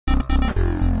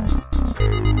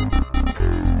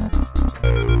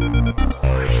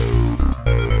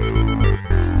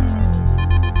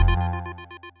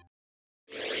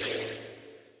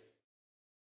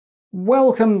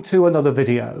Welcome to another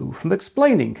video from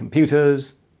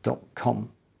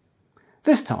explainingcomputers.com.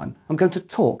 This time I'm going to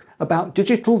talk about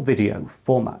digital video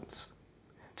formats.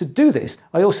 To do this,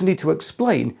 I also need to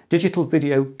explain digital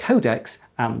video codecs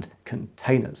and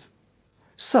containers.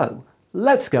 So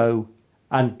let's go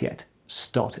and get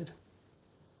started.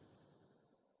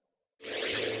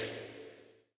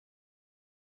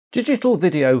 Digital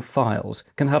video files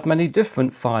can have many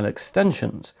different file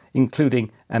extensions, including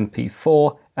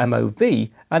MP4, MOV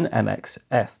and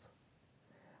MXF.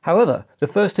 However, the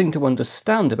first thing to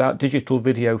understand about digital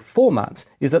video formats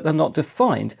is that they're not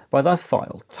defined by their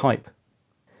file type.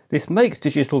 This makes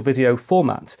digital video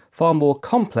formats far more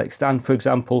complex than, for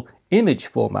example, image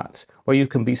formats, where you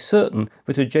can be certain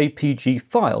that a JPG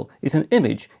file is an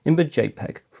image in the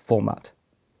JPEG format.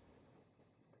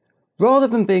 Rather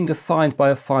than being defined by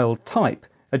a file type,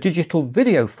 a digital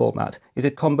video format is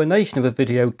a combination of a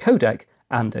video codec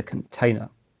and a container.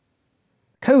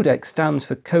 Codec stands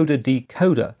for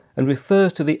coder-decoder and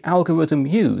refers to the algorithm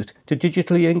used to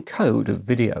digitally encode a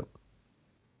video.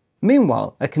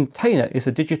 Meanwhile, a container is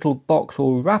a digital box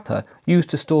or wrapper used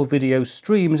to store video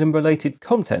streams and related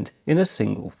content in a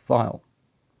single file.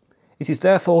 It is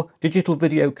therefore digital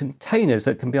video containers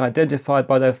that can be identified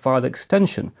by their file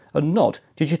extension and not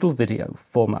digital video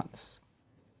formats.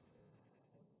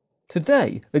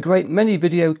 Today, a great many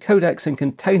video codecs and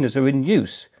containers are in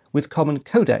use, with common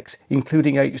codecs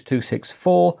including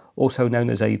H.264, also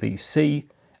known as AVC,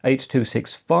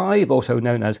 H.265, also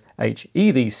known as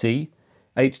XAVC,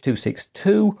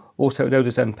 H.262, also known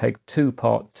as M-JPEG 2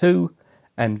 Part 2,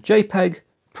 M-JPEG,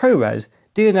 ProRes,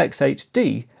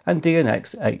 DNxHD and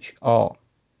DNxHD.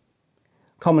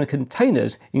 Common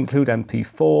containers include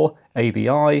MP4,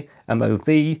 AVI,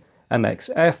 MOV,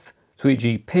 MXF,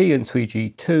 3GP and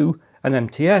 3G2, and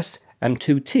MTS,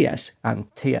 M2TS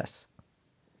and TS.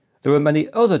 There are many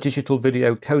other digital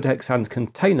video codecs and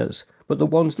containers, but the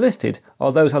ones listed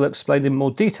are those I'll explain in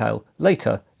more detail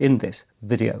later in this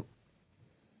video.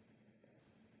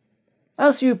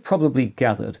 As you probably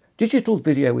gathered, digital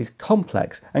video is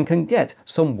complex and can get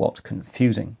somewhat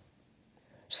confusing.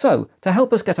 So, to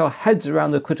help us get our heads around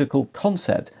the critical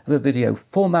concept of a video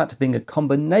format being a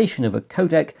combination of a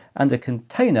codec and a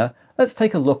container, let's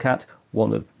take a look at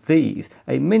one of these,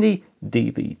 a mini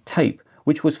DV tape,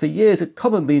 which was for years a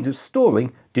common means of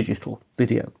storing digital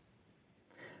video.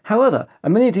 However, a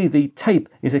mini DV tape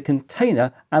is a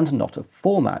container and not a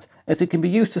format, as it can be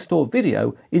used to store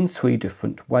video in three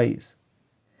different ways.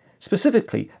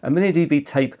 Specifically, a mini DV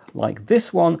tape like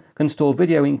this one can store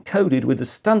video encoded with a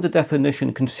standard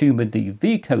definition consumer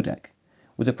DV codec,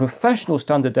 with a professional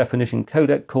standard definition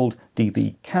codec called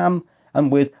DV-CAM,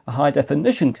 and with a high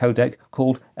definition codec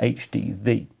called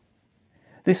HDV.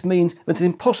 This means that it's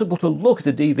impossible to look at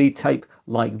a DV tape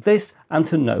like this and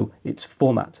to know its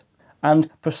format. And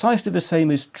precisely the same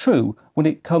is true when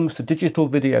it comes to digital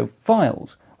video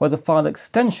files, where the file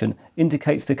extension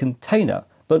indicates the container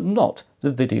but not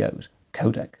the video's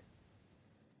codec.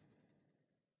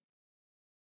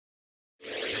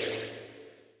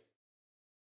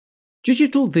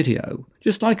 Digital video,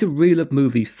 just like a reel of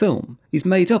movie film, is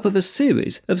made up of a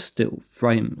series of still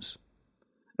frames.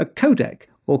 A codec,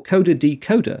 or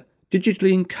coder-decoder,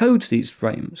 digitally encodes these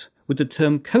frames, with the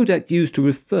term codec used to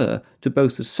refer to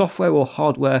both the software or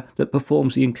hardware that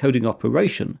performs the encoding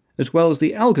operation, as well as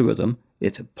the algorithm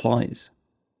it applies.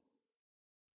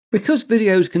 Because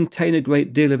videos contain a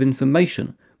great deal of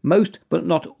information, most but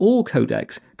not all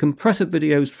codecs compress a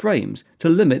video's frames to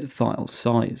limit file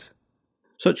size.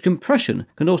 Such compression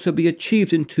can also be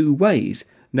achieved in two ways,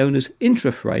 known as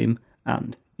intraframe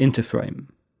and interframe.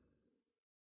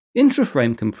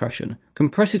 Intraframe compression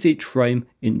compresses each frame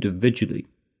individually.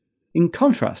 In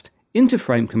contrast,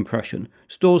 interframe compression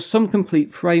stores some complete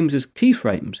frames as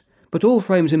keyframes, but all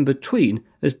frames in between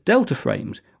as delta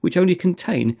frames, which only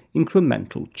contain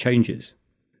incremental changes.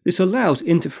 This allows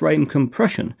interframe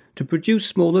compression to produce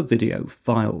smaller video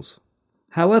files.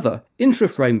 However,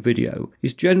 intraframe video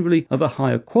is generally of a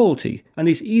higher quality and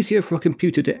is easier for a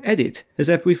computer to edit, as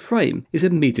every frame is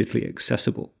immediately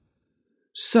accessible.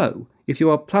 So, if you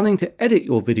are planning to edit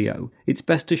your video, it's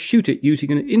best to shoot it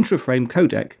using an intraframe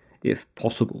codec if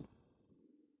possible.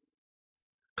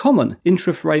 Common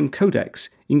intraframe codecs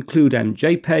include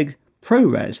M-JPEG,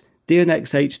 ProRes,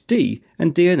 DNxHD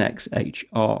and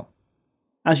DNxHD.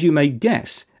 As you may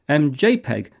guess,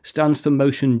 M-JPEG stands for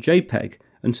Motion JPEG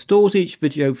and stores each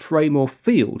video frame or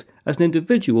field as an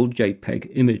individual JPEG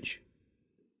image.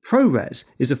 ProRes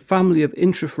is a family of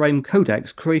intraframe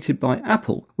codecs created by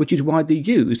Apple, which is widely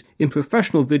used in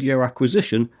professional video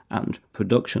acquisition and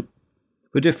production.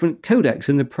 The different codecs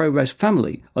in the ProRes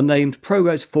family are named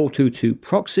ProRes 422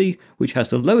 Proxy, which has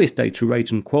the lowest data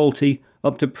rate and quality,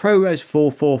 up to ProRes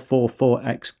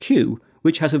 4444XQ,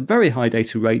 which has a very high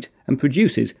data rate and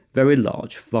produces very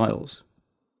large files.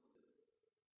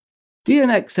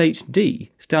 DNxHD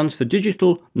stands for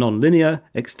Digital Nonlinear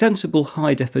Extensible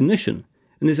High Definition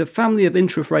and is a family of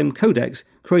intraframe codecs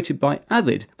created by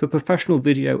Avid for professional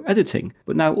video editing,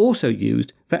 but now also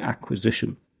used for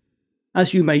acquisition.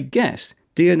 As you may guess,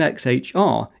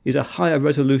 DNxHR is a higher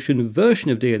resolution version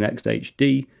of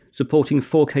DNxHD, supporting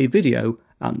 4K video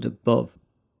and above.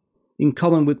 In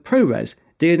common with ProRes,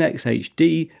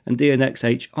 DNxHD and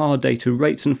DNxHR data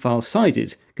rates and file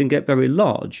sizes can get very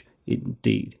large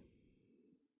indeed.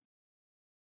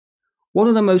 One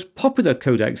of the most popular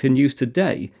codecs in use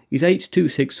today is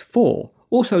H.264,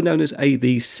 also known as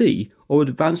AVC or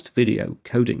Advanced Video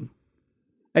Coding.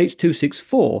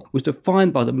 H.264 was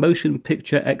defined by the Motion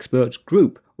Picture Experts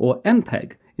Group, or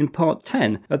M-JPEG, in Part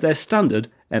 10 of their standard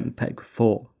M-JPEG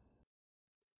 4.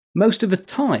 Most of the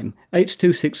time,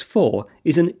 H.264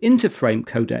 is an interframe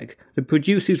codec that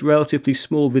produces relatively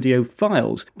small video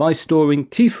files by storing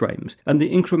keyframes and the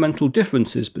incremental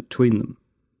differences between them.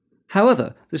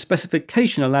 However, the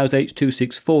specification allows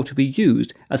H.264 to be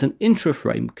used as an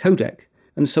intraframe codec,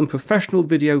 and some professional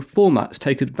video formats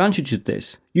take advantage of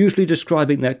this, usually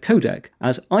describing their codec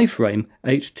as iframe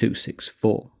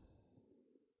H.264.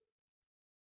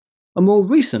 A more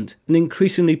recent and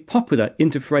increasingly popular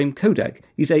interframe codec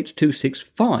is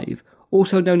H.265,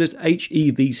 also known as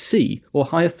XAVC or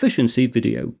High Efficiency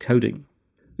Video Coding.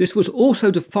 This was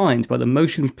also defined by the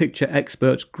Motion Picture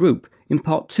Experts Group in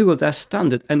Part 2 of their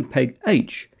standard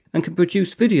MPEG-H, and can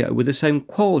produce video with the same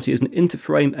quality as an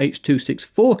interframe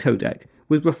H.264 codec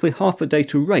with roughly half the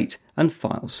data rate and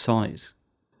file size.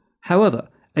 However,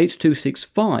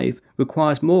 H.265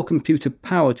 requires more computer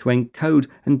power to encode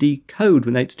and decode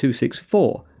than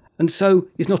H.264, and so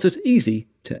is not as easy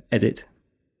to edit.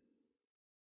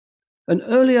 An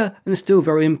earlier and still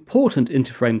very important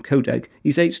interframe codec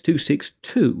is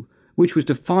H.262, which was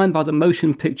defined by the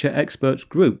Motion Picture Experts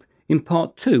Group in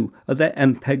Part 2 of their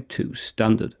MPEG-2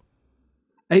 standard.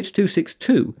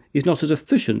 H.262 is not as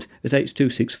efficient as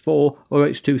H.264 or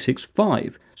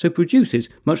H.265, so produces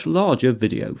much larger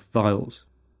video files.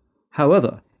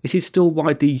 However, it is still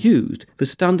widely used for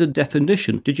standard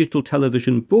definition digital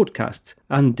television broadcasts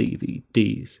and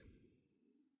DVDs.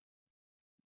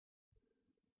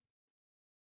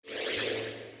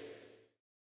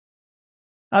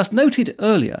 As noted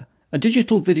earlier, a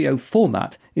digital video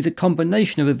format is a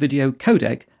combination of a video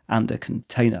codec and a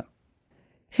container.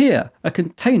 Here, a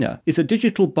container is a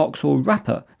digital box or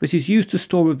wrapper that is used to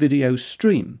store a video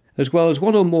stream, as well as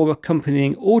one or more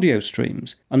accompanying audio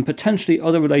streams and potentially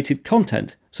other related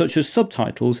content such as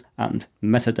subtitles and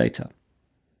metadata.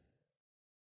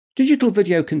 Digital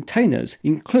video containers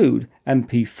include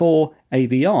MP4,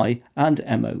 AVI, and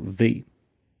MOV.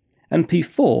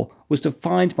 MP4 was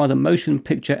defined by the Motion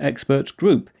Picture Experts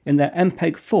Group in their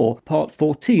MPEG-4 Part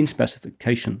 14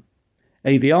 specification.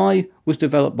 AVI was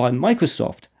developed by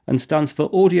Microsoft and stands for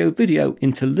Audio Video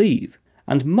Interleave,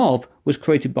 and MOV was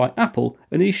created by Apple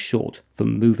and is short for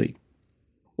movie.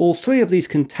 All three of these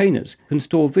containers can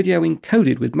store video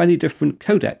encoded with many different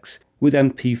codecs, with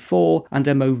MP4 and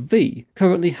MOV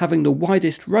currently having the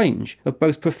widest range of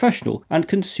both professional and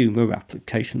consumer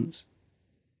applications.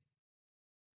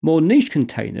 More niche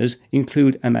containers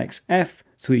include MXF,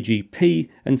 3GP,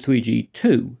 and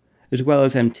 3G2, as well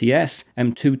as MTS,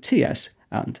 M2TS,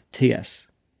 and TS.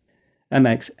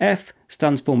 MXF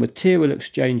stands for Material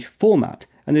Exchange Format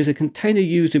and is a container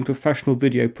used in professional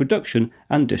video production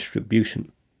and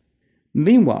distribution.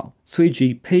 Meanwhile,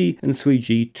 3GP and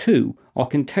 3G2 are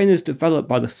containers developed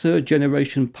by the Third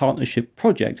Generation Partnership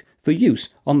Project for use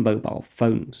on mobile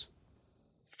phones.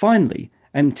 Finally,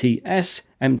 MTS,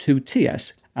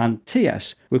 M2TS, and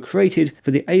TS were created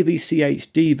for the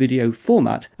AVCHD video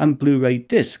format and Blu-ray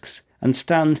discs, and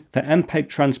stand for MPEG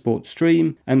Transport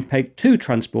Stream, MPEG-2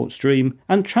 Transport Stream,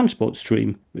 and Transport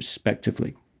Stream,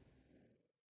 respectively.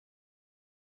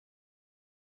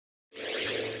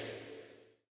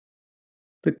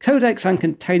 The codecs and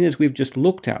containers we've just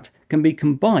looked at can be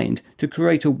combined to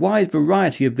create a wide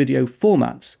variety of video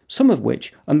formats, some of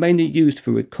which are mainly used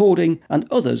for recording and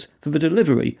others for the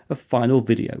delivery of final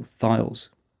video files.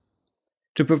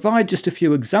 To provide just a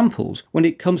few examples, when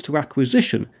it comes to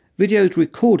acquisition, videos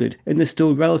recorded in the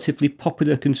still relatively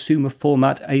popular consumer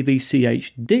format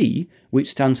AVCHD,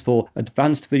 which stands for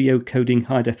Advanced Video Coding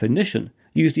High Definition,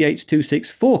 use the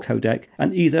H.264 codec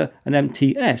and either an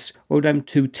MTS or an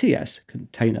M2TS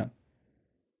container.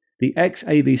 The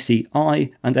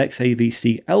XAVC-I and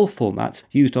XAVC-L formats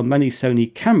used on many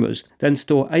Sony cameras then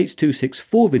store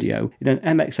H.264 video in an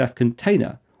MXF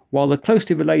container, while the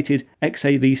closely related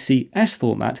XAVC-S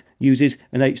format uses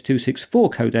an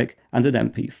H.264 codec and an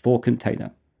MP4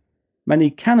 container. Many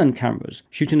Canon cameras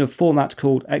shoot in a format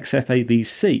called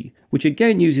XF-AVC, which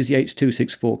again uses the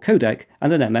H.264 codec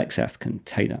and an MXF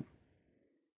container.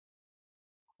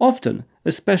 Often,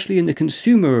 especially in the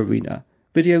consumer arena,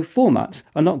 video formats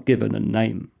are not given a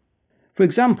name. For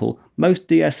example, most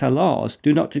DSLRs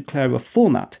do not declare a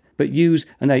format, but use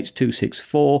an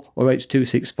H.264 or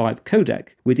H.265 codec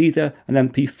with either an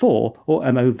MP4 or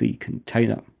MOV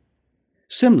container.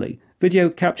 Similarly, video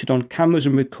captured on cameras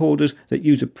and recorders that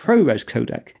use a ProRes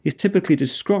codec is typically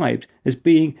described as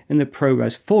being in the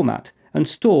ProRes format and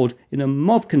stored in a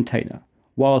MOV container,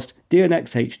 whilst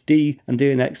DNxHD and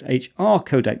DNxHR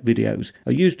codec videos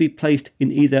are usually placed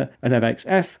in either an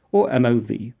MXF or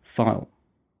MOV file.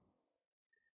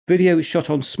 Videos shot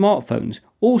on smartphones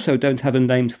also don't have a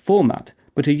named format,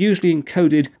 but are usually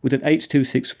encoded with an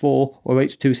H.264 or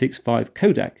H.265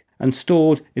 codec and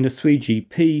stored in a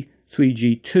 3GP,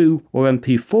 3G2 or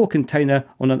MP4 container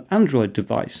on an Android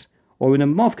device, or in a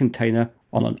MOV container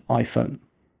on an iPhone.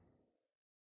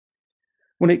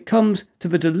 When it comes to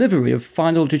the delivery of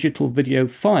final digital video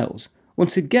files,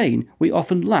 once again we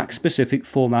often lack specific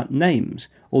format names,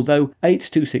 although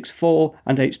H.264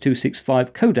 and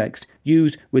H.265 codecs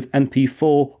used with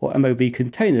MP4 or MOV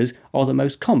containers are the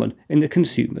most common in the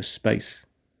consumer space.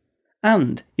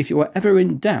 And if you are ever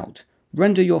in doubt,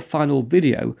 render your final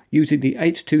video using the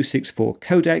H.264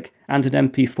 codec and an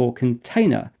MP4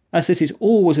 container, as this is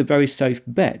always a very safe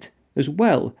bet, as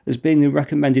well as being the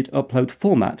recommended upload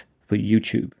format for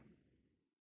YouTube.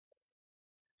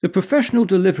 The professional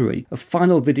delivery of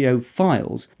final video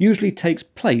files usually takes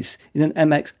place in an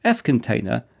MXF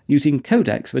container using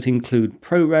codecs that include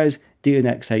ProRes,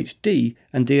 DNxHD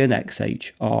and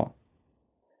DNxHR.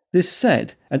 This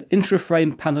said, an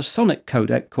intra-frame Panasonic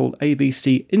codec called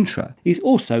AVC Intra is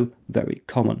also very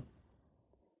common.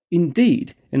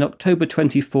 Indeed, in October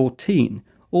 2014,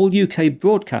 all UK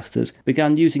broadcasters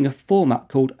began using a format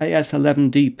called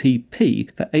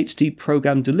AS11DPP for HD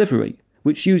program delivery,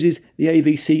 which uses the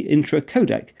AVC Intra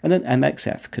codec and an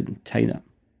MXF container.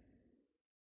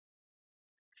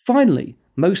 Finally,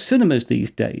 most cinemas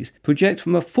these days project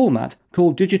from a format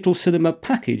called Digital Cinema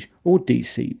Package or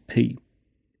DCP.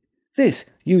 This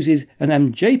uses an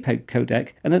M-JPEG codec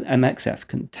and an MXF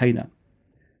container.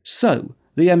 So,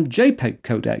 the M-JPEG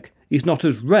codec is not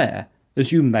as rare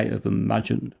as you may have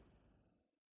imagined.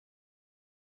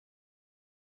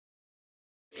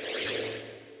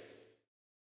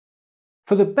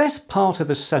 For the best part of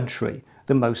a century,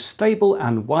 the most stable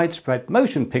and widespread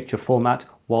motion picture format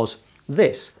was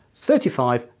this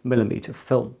 35mm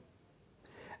film.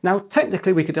 Now,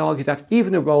 technically we could argue that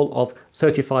even a roll of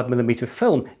 35mm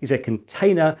film is a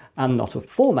container and not a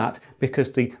format,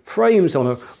 because the frames on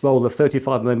a roll of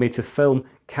 35mm film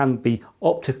can be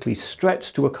optically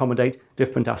stretched to accommodate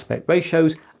different aspect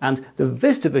ratios, and the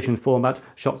VistaVision format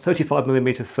shot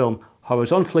 35mm film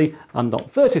horizontally and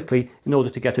not vertically in order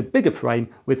to get a bigger frame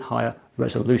with higher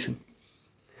resolution.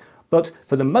 But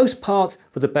for the most part,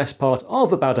 for the best part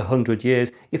of about 100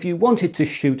 years, if you wanted to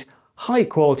shoot high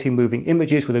quality moving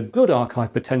images with a good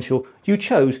archive potential, you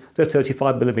chose the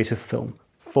 35mm film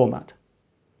format.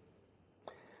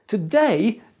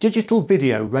 Today, digital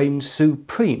video reigns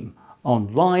supreme,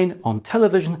 online, on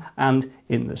television and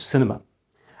in the cinema.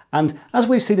 And as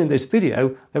we've seen in this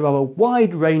video, there are a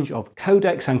wide range of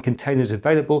codecs and containers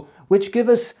available which give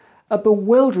us a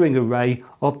bewildering array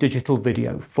of digital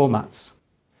video formats.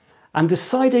 And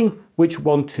deciding which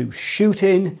one to shoot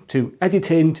in, to edit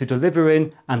in, to deliver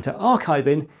in and to archive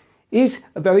in is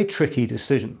a very tricky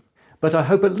decision. But I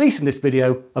hope at least in this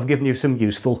video I've given you some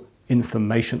useful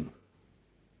information.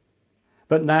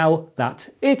 But now that's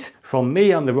it from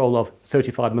me on the roll of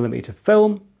 35mm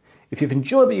film. If you've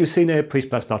enjoyed what you've seen here, please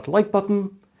press that like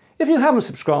button. If you haven't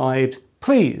subscribed,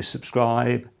 please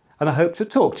subscribe, and I hope to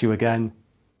talk to you again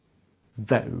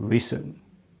very soon.